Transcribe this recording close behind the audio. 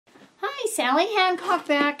Hi, Sally Hancock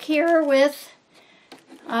back here with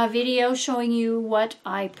a video showing you what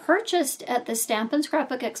I purchased at the Stamp and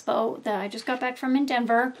Scrapbook Expo that I just got back from in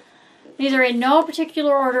Denver. These are in no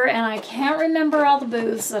particular order, and I can't remember all the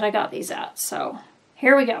booths that I got these at, so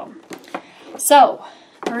here we go. So,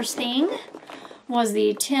 first thing was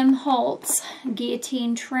the Tim Holtz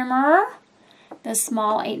guillotine trimmer, the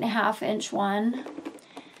small 8.5 inch one.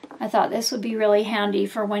 I thought this would be really handy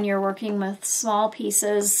for when you're working with small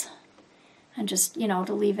pieces and just, you know,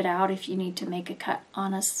 to leave it out if you need to make a cut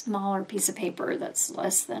on a smaller piece of paper that's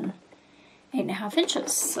less than 8.5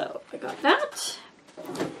 inches. So I got that.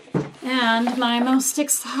 And my most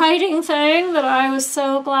exciting thing that I was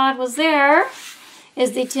so glad was there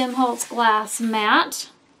is the Tim Holtz glass mat.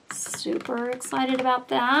 Super excited about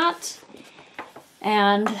that.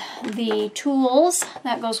 And the tools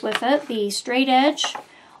that goes with it, the straight edge.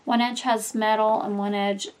 One edge has metal and one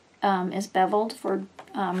edge is beveled for,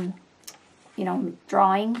 you know,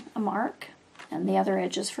 drawing a mark. And the other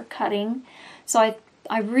edge is for cutting. So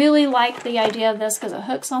I really like the idea of this because it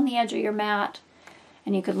hooks on the edge of your mat.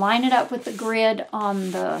 And you could line it up with the grid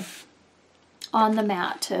on the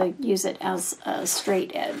mat to use it as a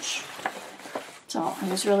straight edge. So I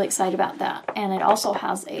was really excited about that. And it also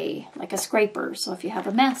has like a scraper. So if you have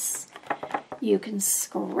a mess, you can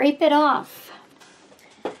scrape it off.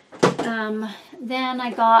 Then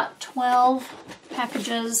I got 12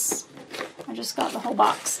 packages. I just got the whole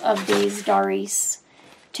box of these Doris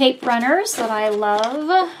tape runners that I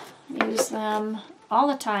love. Use them all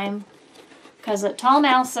the time because at Tall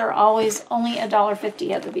Mouse they're always only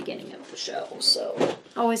 $1.50 at the beginning of the show. So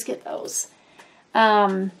always get those.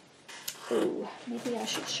 Ooh, maybe I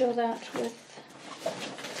should show that with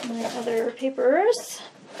my other papers.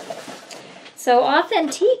 So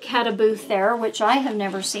Authentique had a booth there, which I have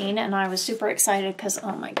never seen, and I was super excited because,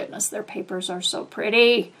 oh my goodness, their papers are so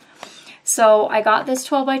pretty. So I got this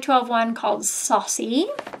 12 by 12 one called Saucy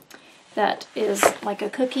that is like a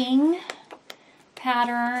cooking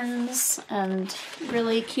patterns and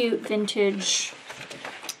really cute vintage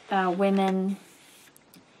women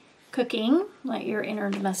cooking, let your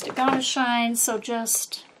inner domestic goddess shine. So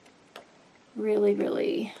just really,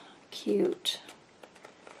 really cute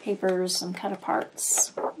papers and cut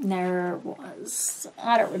aparts. And there was,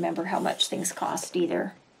 I don't remember how much things cost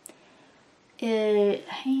either. It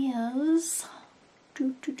has,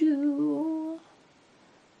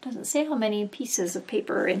 doesn't say how many pieces of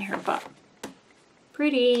paper are in here, but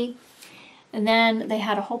pretty. And then they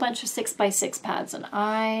had a whole bunch of 6x6 pads, and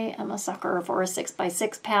I am a sucker for a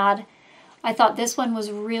 6x6 pad. I thought this one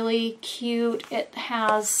was really cute.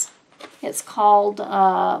 It's called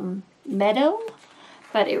Meadow,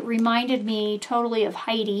 but it reminded me totally of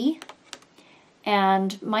Heidi.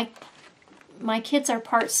 And my kids are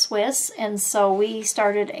part Swiss, and so we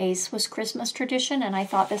started a Swiss Christmas tradition, and I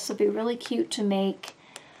thought this would be really cute to make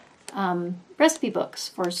recipe books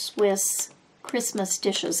for Swiss Christmas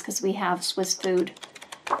dishes, because we have Swiss food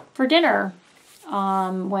for dinner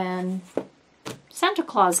when Santa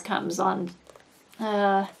Claus comes on.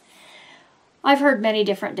 I've heard many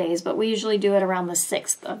different days, but we usually do it around the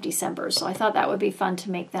 6th of December, so I thought that would be fun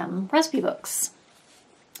to make them recipe books.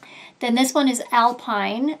 Then this one is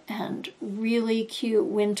Alpine, and really cute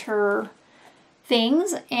winter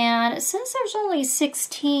things, and it says there's only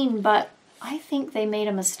 16, but I think they made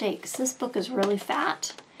a mistake, because this book is really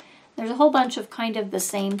fat. There's a whole bunch of kind of the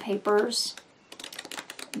same papers,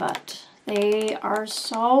 but they are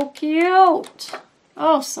so cute.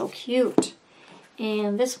 Oh, so cute.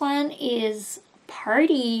 And this one is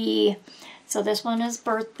Party. So this one is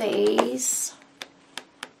birthdays.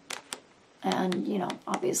 And, you know,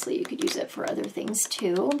 obviously you could use it for other things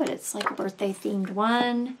too, but it's like a birthday themed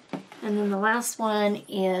one. And then the last one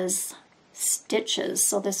is Stitches.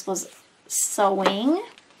 So this was sewing.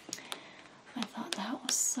 I thought that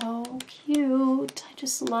was so cute. I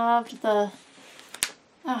just loved the,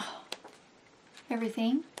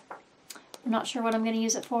 everything. I'm not sure what I'm going to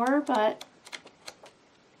use it for, but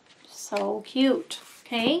so cute.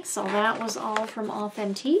 Okay, so that was all from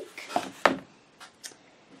Authentique.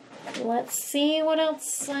 Let's see what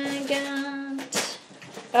else I got.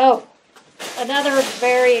 Oh, another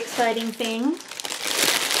very exciting thing.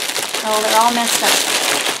 Oh, they're all messed up.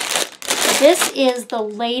 This is the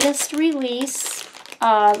latest release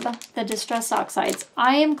of the Distress Oxides.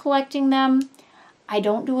 I am collecting them. I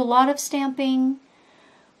don't do a lot of stamping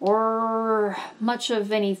or much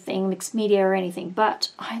of anything, mixed media or anything, but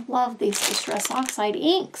I love these Distress Oxide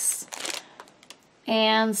inks.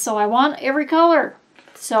 And so I want every color.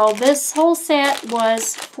 So this whole set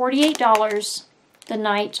was $48 the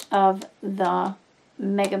night of the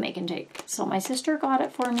Mega Make and Take. So my sister got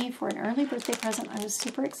it for me for an early birthday present. I was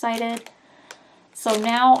super excited. So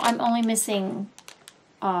now I'm only missing,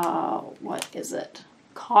 what is it?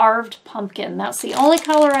 Carved pumpkin. That's the only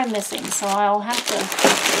color I'm missing. So I'll have to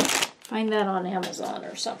find that on Amazon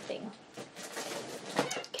or something.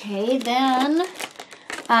 Okay, then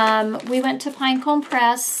we went to Pinecone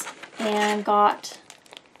Press and got,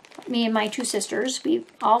 me and my two sisters,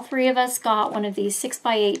 all three of us got one of these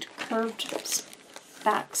 6x8 curved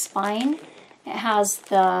back spine. It has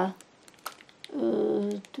the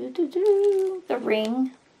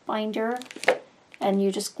ring binder, and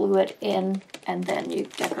you just glue it in, and then you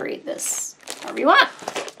decorate this however you want.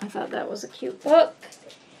 I thought that was a cute book.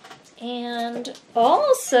 And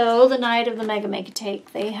also, the night of the Mega Make and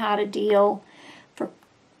Take, they had a deal for,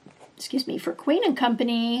 for Queen and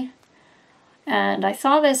Company. And I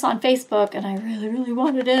saw this on Facebook, and I really, really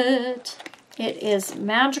wanted it. It is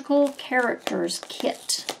Magical Characters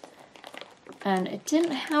Kit. And it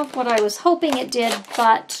didn't have what I was hoping it did,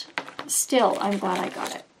 but still, I'm glad I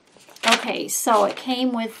got it. Okay, so it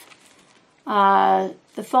came with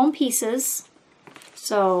the foam pieces.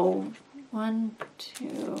 So 1,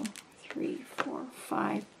 2, 3, 4,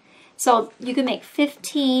 5. So you can make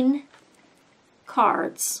 15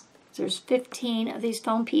 cards. There's 15 of these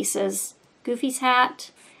foam pieces. Goofy's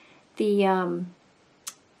hat, the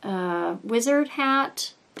wizard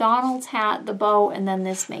hat, Donald's hat, the bow, and then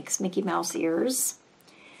this makes Mickey Mouse ears.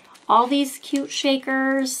 All these cute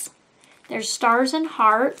shakers. There's stars and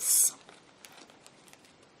hearts.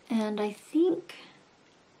 And I think,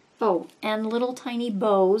 oh, and little tiny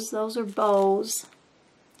bows. Those are bows.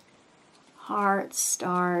 Hearts,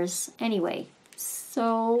 stars. Anyway,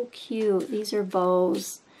 so cute. These are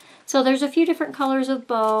bows. So there's a few different colors of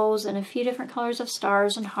bows and a few different colors of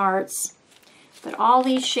stars and hearts. But all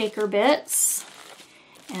these shaker bits.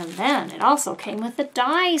 And then it also came with a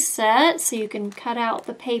die set, so you can cut out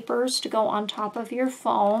the papers to go on top of your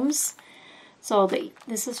foams. So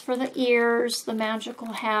this is for the ears, the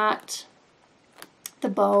magical hat, the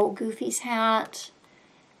bow, Goofy's hat,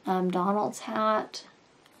 Donald's hat.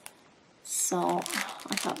 So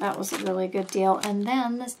I thought that was a really good deal. And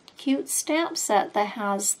then this cute stamp set that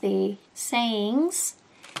has the sayings,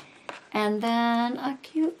 and then a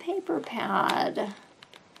cute paper pad.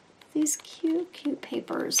 These cute, cute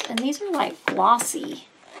papers. And these are like glossy.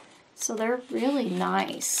 So they're really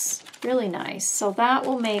nice. Really nice. So that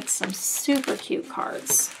will make some super cute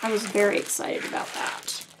cards. I was very excited about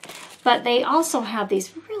that. But they also have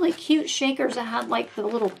these really cute shakers that had like the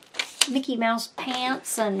little Mickey Mouse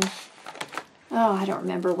pants and, oh, I don't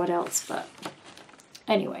remember what else. But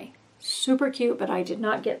anyway, super cute. But I did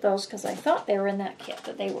not get those because I thought they were in that kit,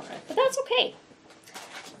 but they weren't. But that's okay.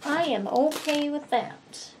 I am okay with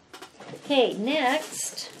that. Okay,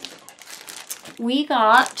 next, we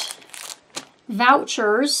got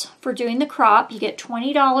vouchers for doing the crop. You get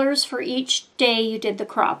 $20 for each day you did the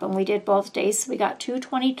crop, and we did both days, so we got two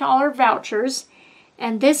 $20 vouchers.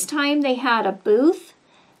 And this time they had a booth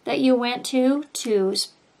that you went to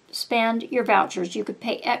spend your vouchers. You could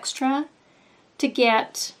pay extra to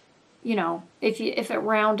get, you know, if it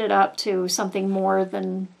rounded up to something more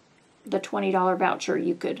than the $20 voucher,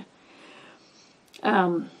 you could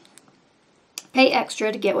pay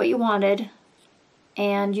extra to get what you wanted,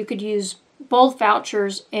 and you could use both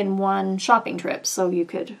vouchers in one shopping trip, so you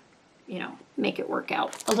could, you know, make it work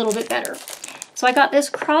out a little bit better. So I got this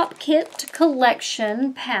crop kit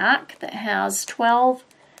collection pack that has 12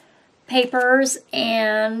 papers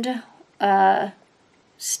and a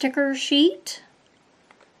sticker sheet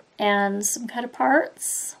and some cut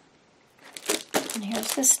aparts. And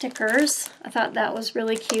here's the stickers. I thought that was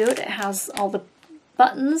really cute. It has all the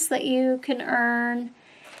buttons that you can earn,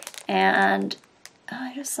 and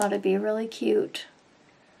I just thought it'd be really cute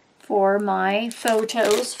for my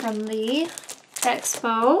photos from the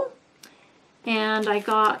Expo. And I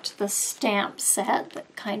got the stamp set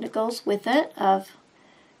that kind of goes with it of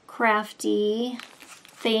crafty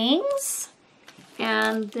things,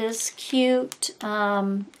 and this cute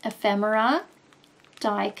ephemera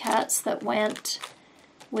die cuts that went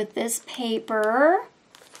with this paper.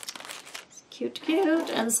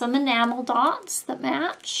 Cute, and some enamel dots that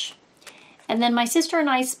match. And then my sister and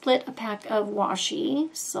I split a pack of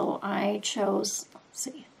washi, so I chose, let's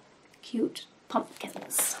see, cute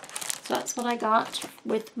pumpkins. So that's what I got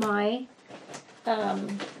with my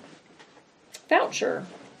voucher.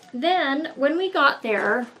 Then, when we got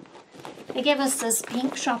there, they gave us this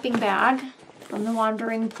pink shopping bag from the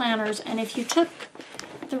Wandering Planners, and if you took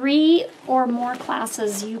 3 or more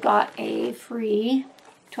classes, you got a free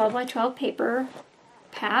 12 by 12 paper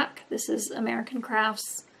pack. This is American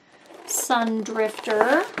Crafts Sun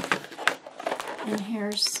Drifter. And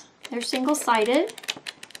they're single-sided.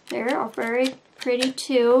 They're very pretty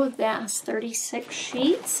too. That's 36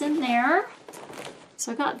 sheets in there.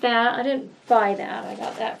 So I got that. I didn't buy that. I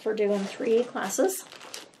got that for doing 3 classes.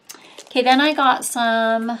 Okay, then I got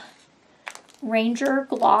some Ranger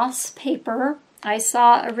gloss paper. I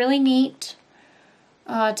saw a really neat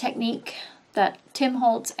technique that Tim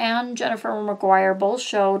Holtz and Jennifer McGuire both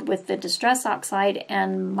showed with the Distress Oxide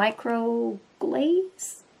and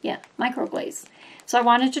microglaze. Yeah, microglaze. So I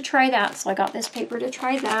wanted to try that, so I got this paper to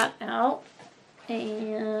try that out.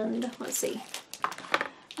 And let's see.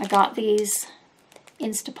 I got these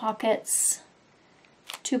Instapockets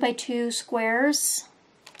 2x2 squares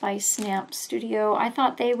by Snap Studio. I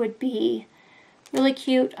thought they would be really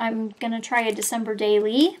cute. I'm going to try a December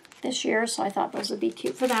daily this year, so I thought those would be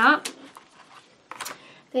cute for that.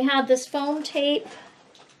 They had this foam tape.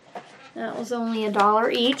 That was only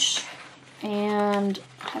 $1 each, and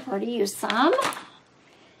I've already used some.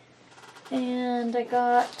 And I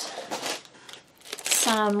got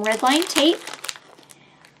some red line tape.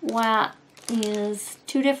 What is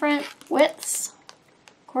 2 different widths,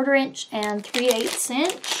 1/4 inch and 3/8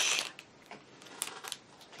 inch.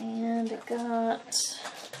 And I got,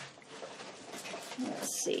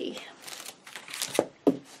 let's see,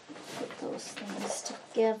 put those things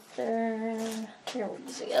together. Here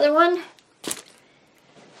was the other one.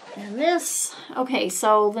 And this. Okay,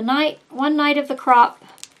 so the one night of the crop,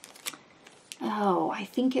 oh, I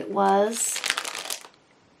think it was,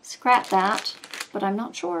 scrap that, but I'm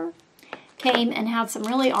not sure, came and had some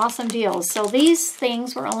really awesome deals. So these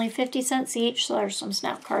things were only 50 cents each. So there's some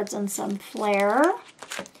snap cards and some flair.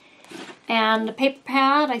 And the paper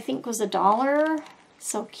pad, I think, was $1.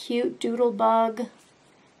 So cute, doodle bug,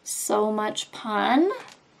 so much fun.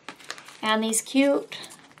 And these cute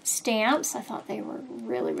stamps, I thought they were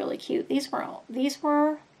really, really cute. These were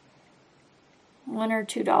 $1 or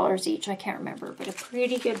 $2 each, I can't remember, but a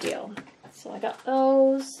pretty good deal. So I got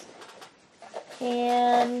those.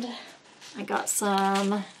 And I got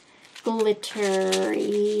some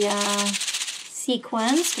glittery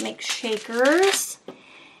sequins to make shakers.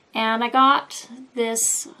 And I got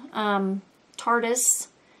this TARDIS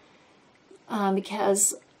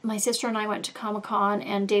because my sister and I went to Comic-Con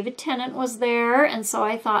and David Tennant was there, and so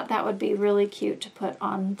I thought that would be really cute to put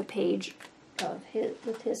on the page of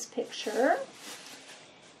with his picture.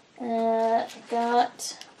 I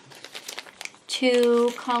got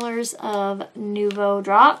 2 colors of Nuvo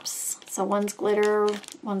drops. So one's glitter,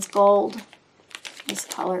 one's gold. This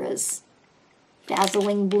color is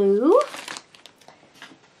dazzling blue.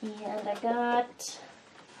 And I got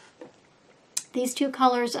these 2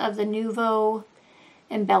 colors of the Nuvo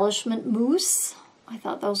embellishment mousse. I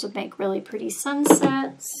thought those would make really pretty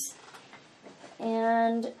sunsets.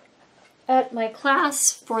 And at my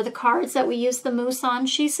class for the cards that we used the mousse on,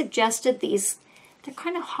 she suggested these. They're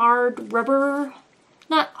kind of hard rubber,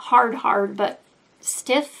 not hard, but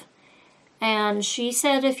stiff. And she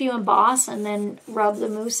said if you emboss and then rub the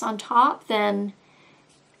mousse on top, then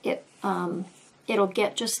it'll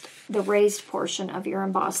get just the raised portion of your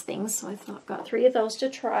embossed things. So I got 3 of those to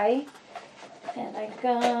try. And I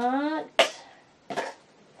got,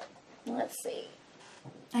 let's see,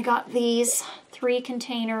 I got these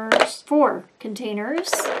 4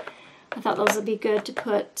 containers. I thought those would be good to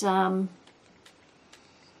put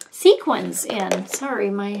sequins in. Sorry,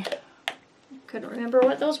 couldn't remember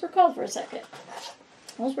what those were called for a second.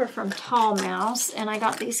 Those were from Tall Mouse, and I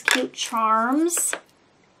got these cute charms.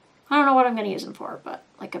 I don't know what I'm going to use them for, but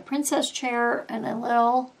like a princess chair and a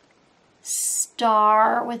little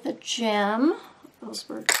star with a gem. Those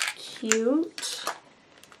were cute.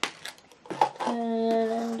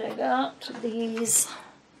 And I got these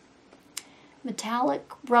metallic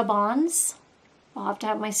rub-ons. I'll have to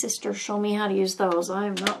have my sister show me how to use those.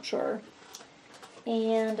 I'm not sure.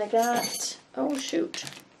 And I got, oh shoot,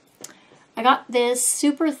 I got this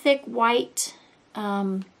super thick white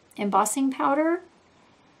embossing powder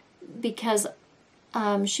because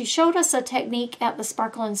she showed us a technique at the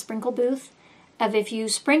Sparkle and Sprinkle booth of if you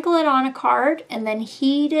sprinkle it on a card and then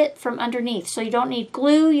heat it from underneath. So you don't need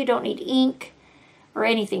glue, you don't need ink or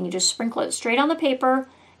anything. You just sprinkle it straight on the paper,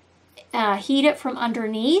 heat it from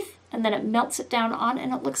underneath, and then it melts it down on,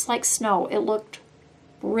 and it looks like snow. It looked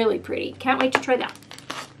really pretty. Can't wait to try that.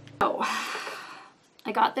 Oh,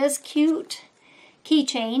 I got this cute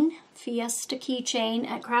keychain, Fiesta keychain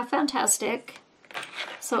at Craft Fantastic.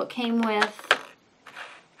 So it came with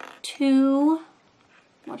 2,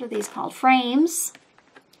 what are these called? Frames,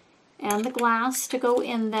 and the glass to go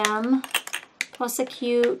in them, plus a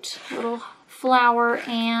cute little flower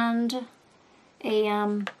and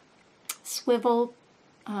a swivel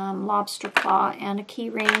lobster claw and a key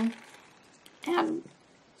ring, and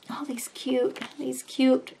all these cute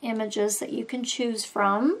images that you can choose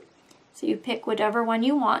from. So you pick whatever one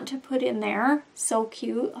you want to put in there. So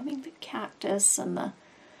cute. I mean, the cactus and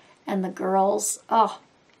the girls. Oh,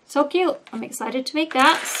 so cute. I'm excited to make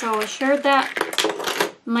that. So I shared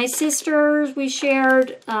that. My sisters, we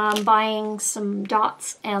shared buying some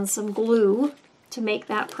dots and some glue to make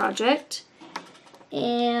that project.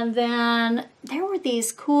 And then there were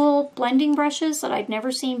these cool blending brushes that I'd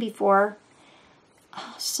never seen before.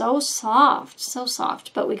 Oh, so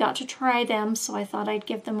soft, but we got to try them, so I thought I'd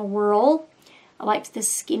give them a whirl. I liked this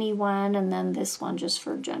skinny one, and then this one just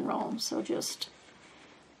for general. So just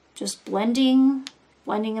blending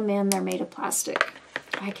them in. They're made of plastic.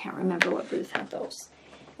 I can't remember what booth had those.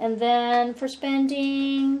 And then for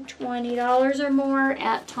spending $20 or more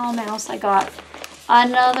at Tall Mouse, I got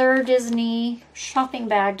another Disney shopping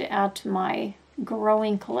bag to add to my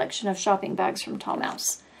growing collection of shopping bags from Tall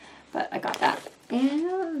Mouse. But I got that.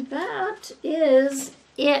 And that is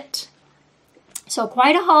it. So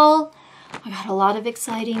quite a haul. I got a lot of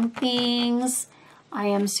exciting things. I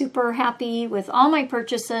am super happy with all my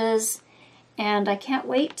purchases. And I can't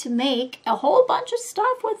wait to make a whole bunch of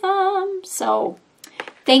stuff with them. So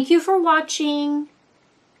thank you for watching.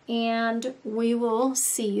 And we will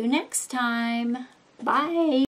see you next time. Bye.